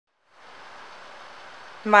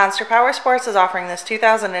Monster Powersports is offering this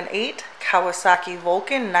 2008 Kawasaki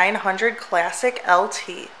Vulcan 900 Classic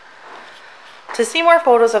LT. To see more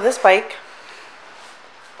photos of this bike,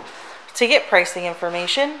 to get pricing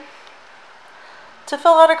information, to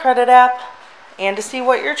fill out a credit app, and to see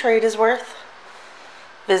what your trade is worth,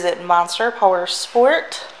 visit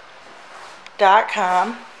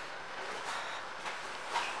monsterpowersport.com.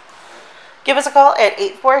 Give us a call at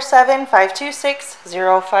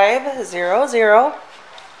 847-526-0500.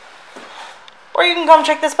 Or you can come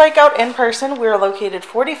check this bike out in person. We are located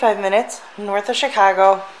 45 minutes north of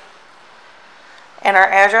Chicago. And our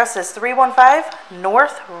address is 315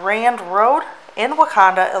 North Rand Road in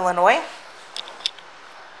Wauconda, Illinois.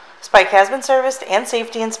 This bike has been serviced and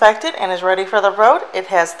safety inspected and is ready for the road. It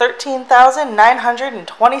has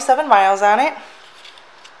 13,927 miles on it.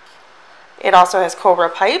 It also has Cobra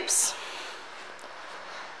pipes.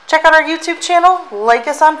 Check out our YouTube channel, like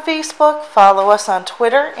us on Facebook, follow us on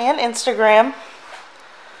Twitter and Instagram.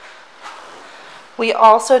 We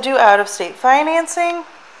also do out-of-state financing,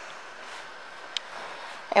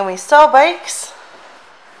 and we sell bikes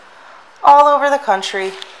all over the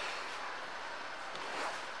country.